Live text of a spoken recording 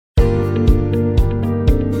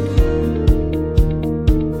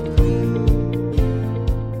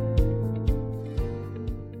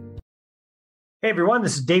Hey everyone,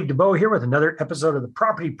 this is Dave Dubeau here with another episode of the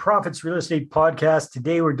Property Profits Real Estate Podcast.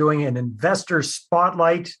 Today we're doing an investor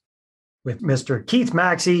spotlight with Mr. Keith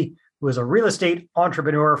Maxey, who is a real estate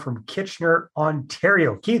entrepreneur from Kitchener,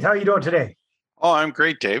 Ontario. Keith, how are you doing today? Oh, I'm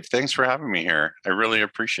great, Dave. Thanks for having me here. I really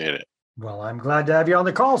appreciate it. Well, I'm glad to have you on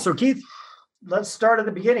the call. So Keith, let's start at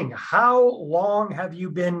the beginning. How long have you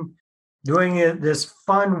been doing this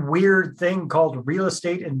fun, weird thing called real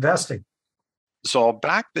estate investing? So I'll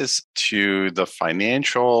back this to the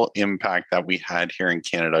financial impact that we had here in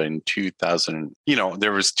Canada in 2000.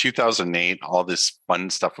 There was 2008, all this fun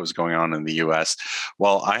stuff was going on in the US.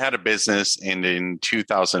 Well, I had a business, and in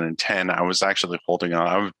 2010, I was actually holding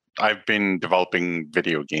on. I've been developing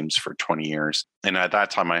video games for 20 years. And at that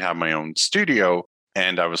time, I had my own studio,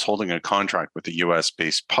 and I was holding a contract with a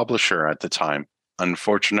US-based publisher at the time.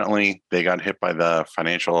 Unfortunately, they got hit by the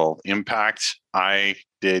financial impact. I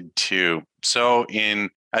did too. So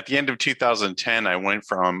at the end of 2010, I went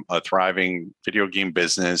from a thriving video game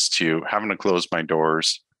business to having to close my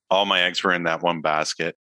doors. All my eggs were in that one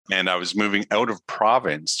basket. And I was moving out of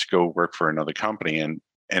province to go work for another company.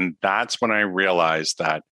 And that's when I realized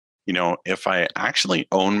that, if I actually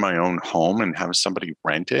own my own home and have somebody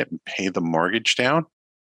rent it and pay the mortgage down,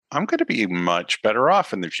 I'm going to be much better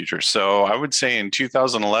off in the future. So I would say in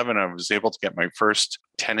 2011, I was able to get my first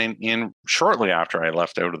tenant in shortly after I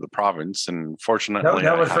left out of the province. And fortunately,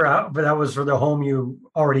 that was for the home you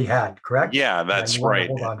already had, correct? Yeah, that's right.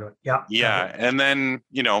 Hold on to it. Yeah. Yeah. And then,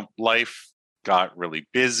 life got really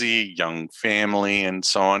busy, young family and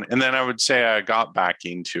so on. And then I would say I got back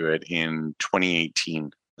into it in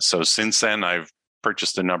 2018. So since then, I've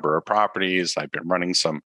purchased a number of properties. I've been running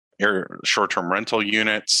some short-term rental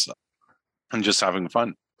units and just having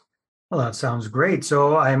fun. Well, that sounds great.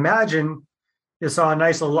 So I imagine you saw a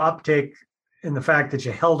nice little uptick in the fact that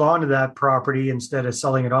you held on to that property instead of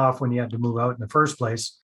selling it off when you had to move out in the first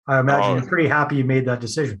place. I imagine you're pretty happy you made that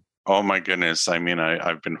decision. Oh my goodness. I mean,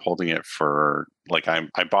 I've been holding it for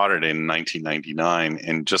I bought it in 1999,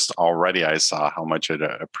 and just already I saw how much it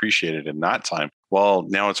appreciated in that time. Well,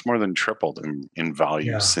 now it's more than tripled in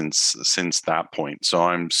value since that point. So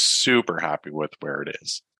I'm super happy with where it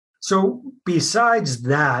is. So besides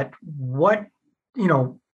that, what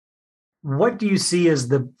do you see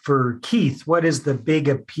as for Keith, what is the big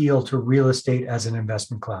appeal to real estate as an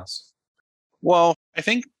investment class? Well, I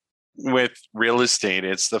think with real estate,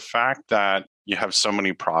 it's the fact that you have so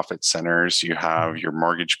many profit centers, you have your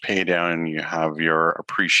mortgage pay down, you have your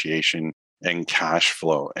appreciation and cash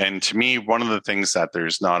flow. And to me, one of the things that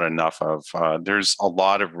there's not enough of, there's a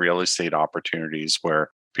lot of real estate opportunities where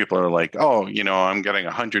people are like, oh, I'm getting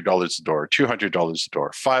 $100 a door, $200 a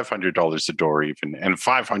door, $500 a door even. And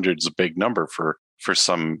 500 is a big number for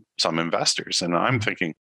some investors. And I'm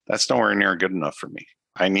thinking, that's nowhere near good enough for me.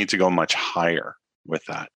 I need to go much higher with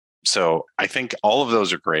that. So I think all of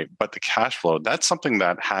those are great, but the cash flow, that's something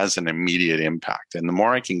that has an immediate impact. And the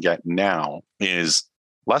more I can get now is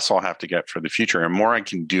less I'll have to get for the future, and more I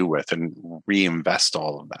can do with and reinvest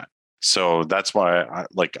all of that. So that's why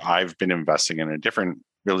I've been investing in a different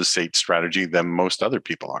real estate strategy than most other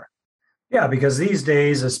people are. Yeah, because these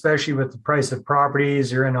days, especially with the price of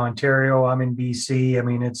properties, you're in Ontario, I'm in BC. I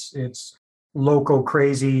mean, it's local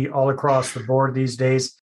crazy all across the board these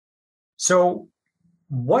days. So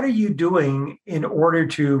what are you doing in order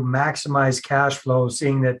to maximize cash flow,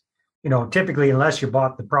 seeing that, typically, unless you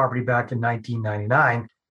bought the property back in 1999,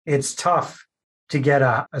 it's tough to get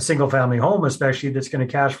a single family home, especially that's going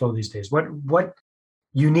to cash flow these days. What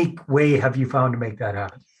unique way have you found to make that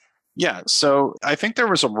happen? Yeah, so I think there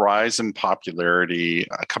was a rise in popularity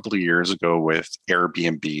a couple of years ago with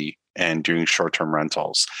Airbnb and doing short-term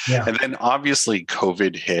rentals. Yeah. And then obviously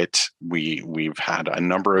COVID hit. We've had a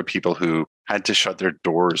number of people who had to shut their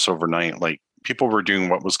doors overnight. Like, people were doing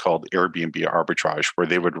what was called Airbnb arbitrage, where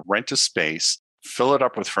they would rent a space, fill it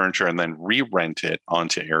up with furniture, and then re-rent it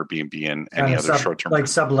onto Airbnb and any other short-term. Like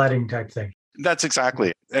subletting type thing. That's exactly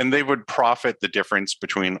it. And they would profit the difference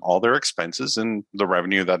between all their expenses and the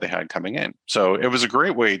revenue that they had coming in. So it was a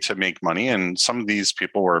great way to make money. And some of these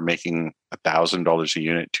people were making $1,000 a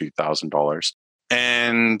unit, $2,000.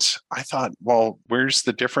 And I thought, well, where's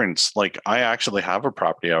the difference? Like, I actually have a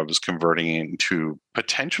property I was converting into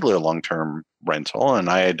potentially a long-term rental. And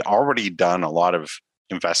I had already done a lot of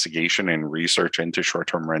investigation and research into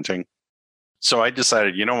short-term renting. So I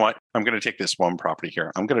decided, you know what? I'm going to take this one property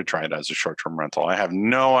here. I'm going to try it as a short-term rental. I have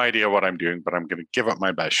no idea what I'm doing, but I'm going to give it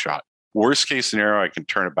my best shot. Worst case scenario, I can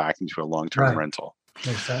turn it back into a long-term rental.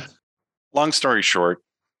 Makes sense. Long story short,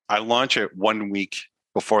 I launch it 1 week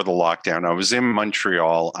before the lockdown. I was in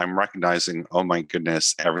Montreal. I'm recognizing, oh my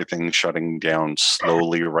goodness, everything's shutting down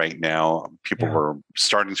slowly right now. People were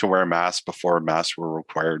starting to wear masks before masks were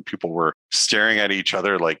required. People were staring at each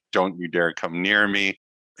other like, don't you dare come near me.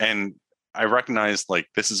 And I recognized like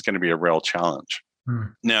this is going to be a real challenge.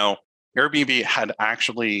 Now, Airbnb had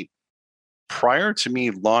actually, prior to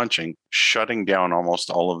me launching, shutting down almost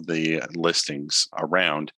all of the listings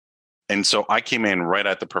around. And so I came in right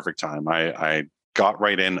at the perfect time. I got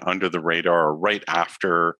right in under the radar right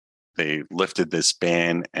after they lifted this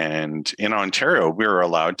ban. And in Ontario, we were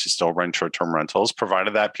allowed to still rent short-term rentals,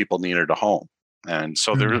 provided that people needed a home. And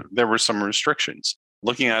so there were some restrictions.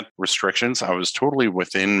 Looking at restrictions, I was totally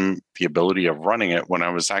within the ability of running it when I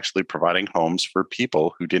was actually providing homes for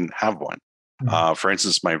people who didn't have one. For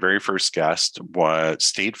instance, my very first guest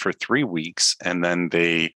stayed for 3 weeks, and then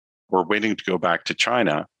they were waiting to go back to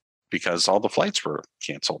China because all the flights were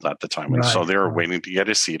canceled at the time. And so they were waiting to get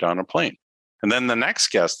a seat on a plane. And then the next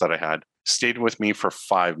guest that I had stayed with me for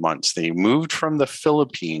 5 months. They moved from the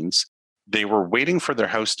Philippines. They were waiting for their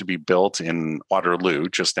house to be built in Waterloo,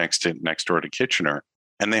 just next door to Kitchener,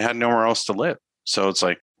 and they had nowhere else to live. So it's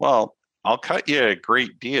like, well, I'll cut you a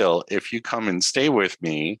great deal if you come and stay with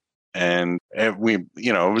me. And it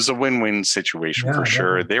was a win-win situation for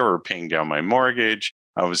sure. Definitely. They were paying down my mortgage.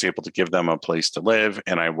 I was able to give them a place to live,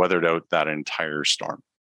 and I weathered out that entire storm.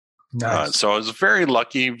 Nice. So I was very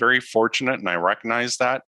lucky, very fortunate, and I recognized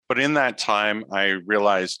that. But in that time, I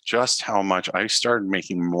realized just how much I started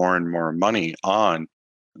making more and more money on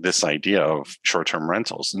this idea of short-term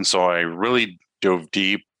rentals. And so I really dove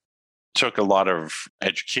deep, took a lot of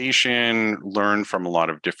education, learned from a lot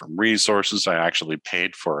of different resources. I actually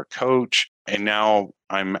paid for a coach. And now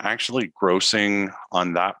I'm actually grossing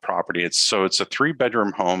on that property. It's a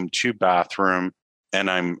 3-bedroom home, 2-bathroom, and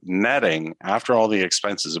I'm netting, after all the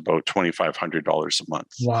expenses, about $2,500 a month.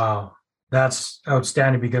 Wow. That's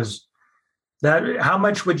outstanding, because how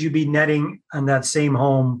much would you be netting on that same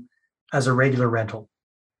home as a regular rental?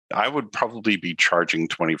 I would probably be charging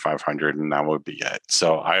 $2,500, and that would be it.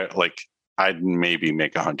 So I'd maybe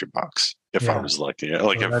make $100 if I was lucky, a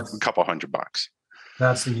couple $100.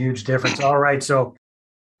 That's a huge difference. All right. So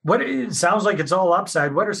it sounds like it's all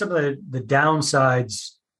upside. What are some of the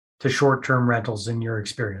downsides to short-term rentals in your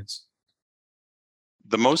experience?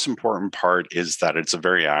 The most important part is that it's a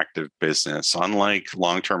very active business. Unlike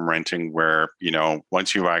long-term renting, where,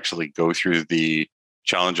 once you actually go through the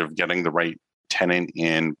challenge of getting the right tenant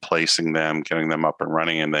in, placing them, getting them up and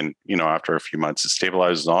running, and then, after a few months it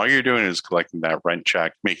stabilizes, all you're doing is collecting that rent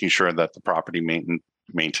check, making sure that the property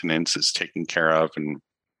maintenance is taken care of, and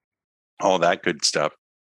all that good stuff.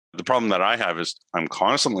 The problem that I have is I'm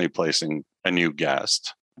constantly placing a new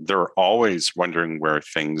guest. They're always wondering where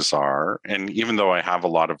things are. And even though I have a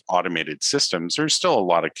lot of automated systems, there's still a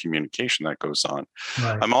lot of communication that goes on.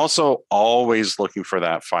 Right. I'm also always looking for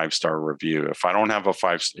that 5-star review. If I don't have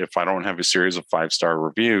a series of 5-star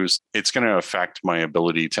reviews, it's going to affect my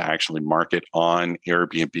ability to actually market on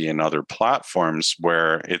Airbnb and other platforms,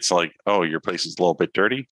 where it's like, oh, your place is a little bit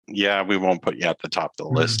dirty. Yeah, we won't put you at the top of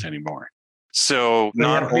the list anymore. So you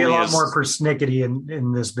have to be a lot more persnickety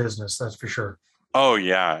in this business, that's for sure. Oh,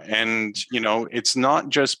 yeah. And, it's not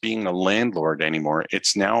just being a landlord anymore.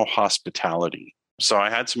 It's now hospitality. So I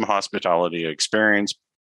had some hospitality experience,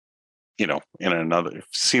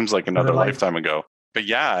 seems like another lifetime ago. But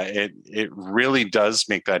yeah, it really does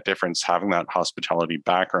make that difference, having that hospitality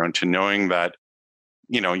background, to knowing that,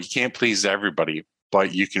 you can't please everybody,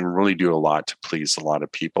 but you can really do a lot to please a lot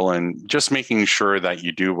of people, and just making sure that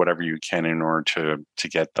you do whatever you can in order to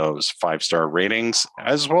get those 5-star ratings,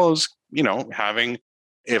 as well as, having,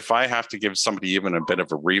 if I have to give somebody even a bit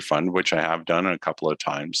of a refund, which I have done a couple of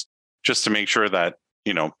times, just to make sure that,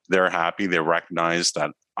 they're happy, they recognize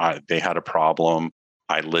that they had a problem,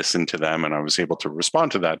 I listened to them, and I was able to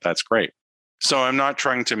respond to that. That's great. So I'm not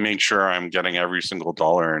trying to make sure I'm getting every single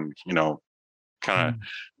dollar and, kind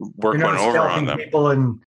of work one over on them. People,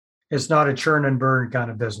 and it's not a churn and burn kind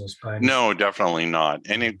of business. No, definitely not.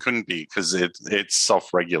 And it couldn't be, because it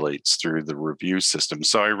self-regulates through the review system.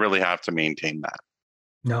 So I really have to maintain that.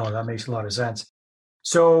 No, that makes a lot of sense.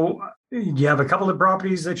 So you have a couple of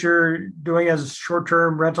properties that you're doing as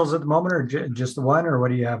short-term rentals at the moment, or just the one, or what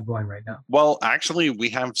do you have going right now? Well, actually, we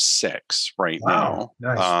have 6 right now.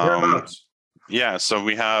 Nice. Yeah, so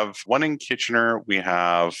we have 1 in Kitchener, we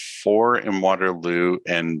have 4 in Waterloo,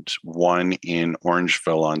 and 1 in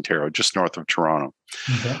Orangeville, Ontario, just north of Toronto.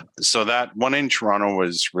 Okay. So that 1 in Toronto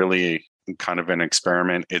was really kind of an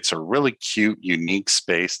experiment. It's a really cute, unique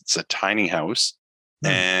space. It's a tiny house.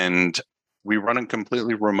 And we run it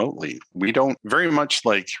completely remotely. We don't, very much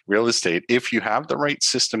like real estate, if you have the right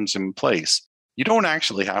systems in place, you don't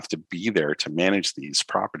actually have to be there to manage these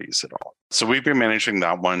properties at all. So we've been managing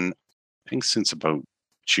that one, I think, since about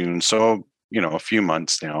June. So, a few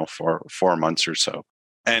months now, for 4 months or so.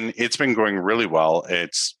 And it's been going really well.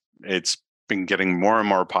 It's been getting more and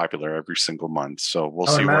more popular every single month. So we'll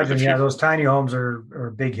see where the future. Those tiny homes are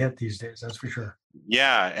a big hit these days. That's for sure.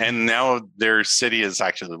 Yeah, and now their city is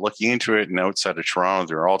actually looking into it. And outside of Toronto,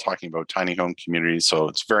 they're all talking about tiny home communities. So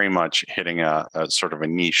it's very much hitting a sort of a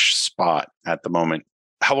niche spot at the moment.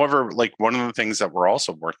 However, like one of the things that we're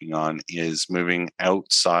also working on is moving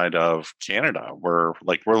outside of Canada. We're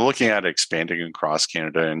looking at expanding across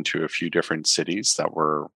Canada into a few different cities that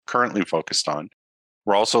we're currently focused on.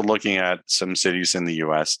 We're also looking at some cities in the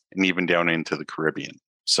US and even down into the Caribbean.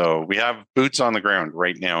 So we have boots on the ground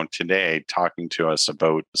right now today talking to us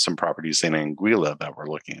about some properties in Anguilla that we're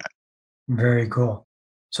looking at. Very cool.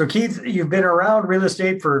 So Keith, you've been around real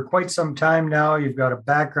estate for quite some time now. You've got a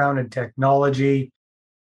background in technology.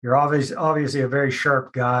 You're obviously a very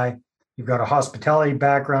sharp guy. You've got a hospitality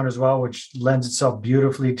background as well, which lends itself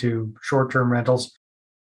beautifully to short-term rentals.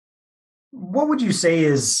 What would you say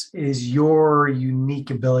is your unique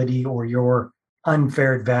ability or your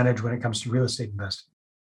unfair advantage when it comes to real estate investing?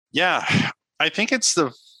 Yeah, I think it's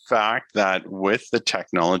the fact that with the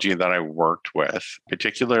technology that I worked with,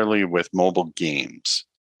 particularly with mobile games,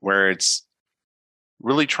 where it's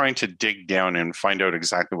really trying to dig down and find out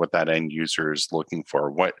exactly what that end user is looking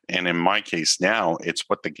for. And in my case now, it's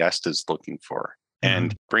what the guest is looking for. Mm-hmm.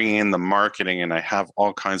 And bringing in the marketing, and I have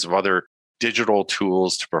all kinds of other digital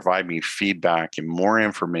tools to provide me feedback and more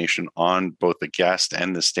information on both the guest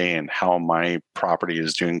and the stay and how my property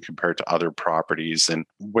is doing compared to other properties, and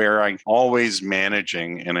where I'm always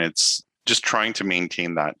managing, and it's just trying to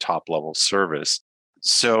maintain that top level service.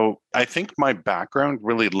 So I think my background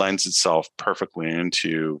really lends itself perfectly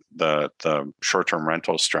into the short-term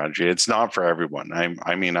rental strategy. It's not for everyone.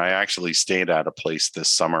 I actually stayed at a place this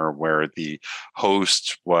summer where the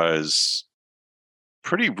host was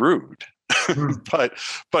pretty rude. but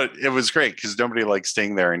it was great because nobody liked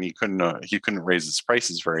staying there, and he couldn't raise his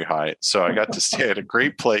prices very high. So I got to stay at a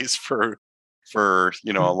great place for a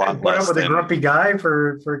lot less. With a grumpy guy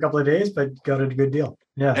for a couple of days, but got a good deal.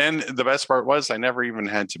 Yeah. And the best part was I never even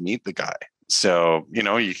had to meet the guy. So,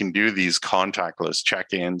 you can do these contactless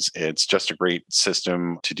check-ins. It's just a great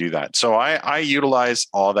system to do that. So I utilize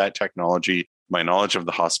all that technology, my knowledge of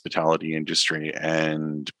the hospitality industry,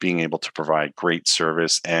 and being able to provide great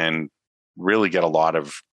service and really get a lot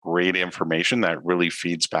of great information that really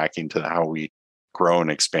feeds back into how we grow and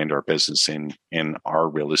expand our business in our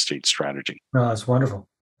real estate strategy. Oh, that's wonderful.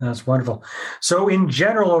 That's wonderful. So in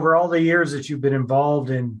general, over all the years that you've been involved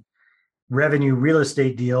in revenue real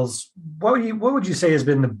estate deals, what would you say has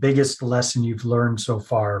been the biggest lesson you've learned so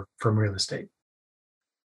far from real estate?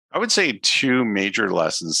 I would say two major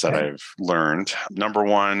lessons that I've learned. Number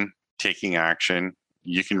one, taking action.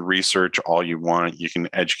 You can research all you want. You can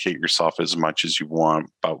educate yourself as much as you want,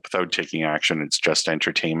 but without taking action, it's just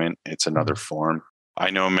entertainment. It's another form. I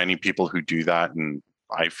know many people who do that, and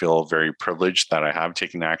I feel very privileged that I have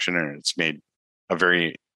taken action, and it's made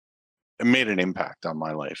an impact on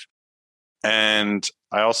my life. And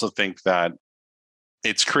I also think that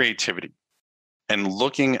it's creativity and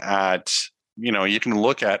looking at, you can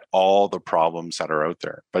look at all the problems that are out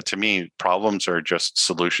there, but to me, problems are just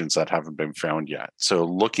solutions that haven't been found yet. So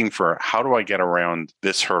looking for how do I get around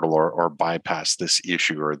this hurdle or bypass this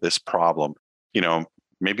issue or this problem?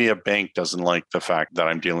 Maybe a bank doesn't like the fact that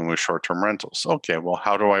I'm dealing with short-term rentals. Okay, well,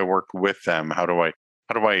 how do I work with them? How do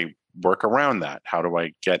I work around that? How do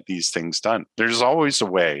I get these things done? There's always a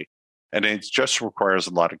way, and it just requires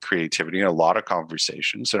a lot of creativity and a lot of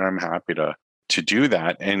conversations. And I'm happy to do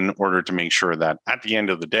that in order to make sure that at the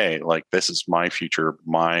end of the day, like, this is my future,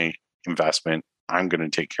 my investment. I'm going to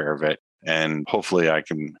take care of it, and hopefully I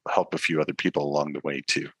can help a few other people along the way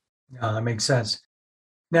too. Yeah, that makes sense.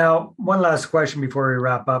 Now, one last question before we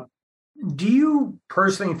wrap up. Do you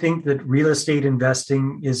personally think that real estate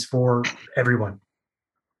investing is for everyone?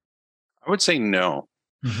 I would say no.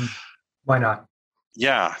 Mm-hmm. Why not?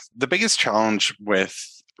 Yeah. The biggest challenge with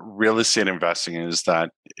real estate investing is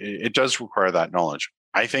that it does require that knowledge.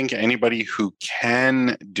 I think anybody who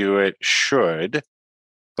can do it should,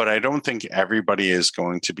 but I don't think everybody is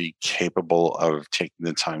going to be capable of taking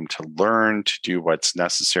the time to learn, to do what's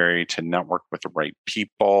necessary, to network with the right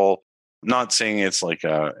people. I'm not saying it's like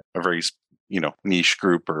a very, niche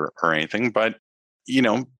group or anything, but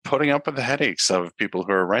putting up with the headaches of people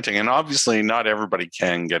who are renting. And obviously not everybody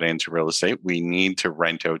can get into real estate. We need to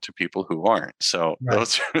rent out to people who aren't. So right.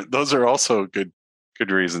 those are also good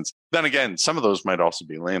reasons. Then again, some of those might also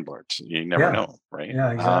be landlords. You never know, right?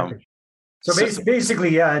 Yeah, exactly. So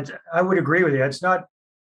basically, yeah, I would agree with you. It's not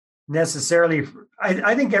necessarily,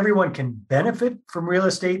 I think everyone can benefit from real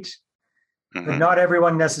estate, but not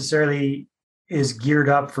everyone necessarily is geared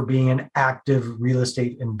up for being an active real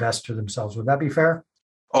estate investor themselves. Would that be fair?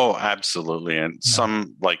 Oh, absolutely. And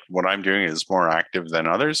some, like what I'm doing, is more active than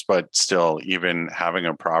others, but still, even having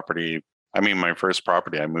a property, my first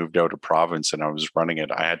property, I moved out of province and I was running it.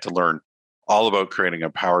 I had to learn all about creating a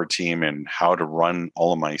power team and how to run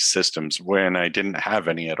all of my systems when I didn't have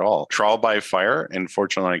any at all. Trial by fire. And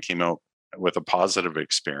fortunately, I came out with a positive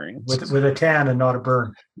experience. With a tan and not a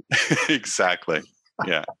burn. Exactly.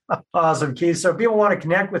 Yeah. Awesome, Keith. So if people want to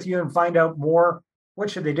connect with you and find out more, what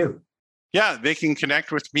should they do? Yeah, they can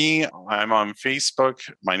connect with me. I'm on Facebook.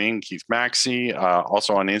 My name, Keith Maxey.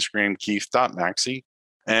 Also on Instagram, keith.maxey.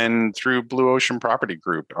 And through Blue Ocean Property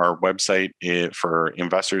Group, our website for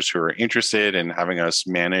investors who are interested in having us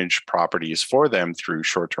manage properties for them through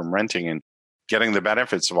short-term renting and getting the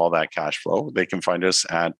benefits of all that cash flow. They can find us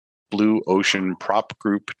at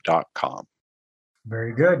blueoceanpropgroup.com.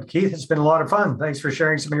 Very good. Keith, it's been a lot of fun. Thanks for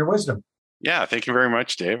sharing some of your wisdom. Yeah, thank you very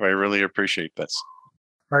much, Dave. I really appreciate this.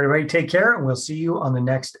 All right, everybody, take care, and we'll see you on the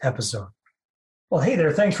next episode. Well, hey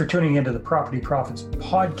there. Thanks for tuning into the Property Profits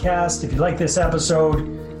podcast. If you like this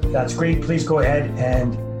episode, that's great. Please go ahead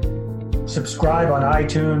and subscribe on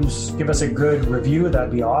iTunes. Give us a good review.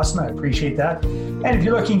 That'd be awesome. I appreciate that. And if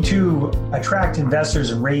you're looking to attract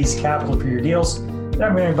investors and raise capital for your deals, then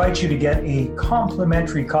I'm going to invite you to get a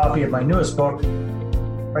complimentary copy of my newest book,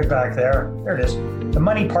 right back there. There it is. The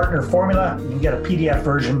Money Partner Formula. You can get a PDF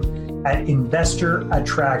version at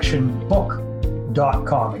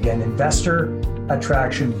investorattractionbook.com. Again,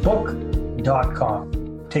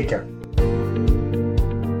 investorattractionbook.com. Take care.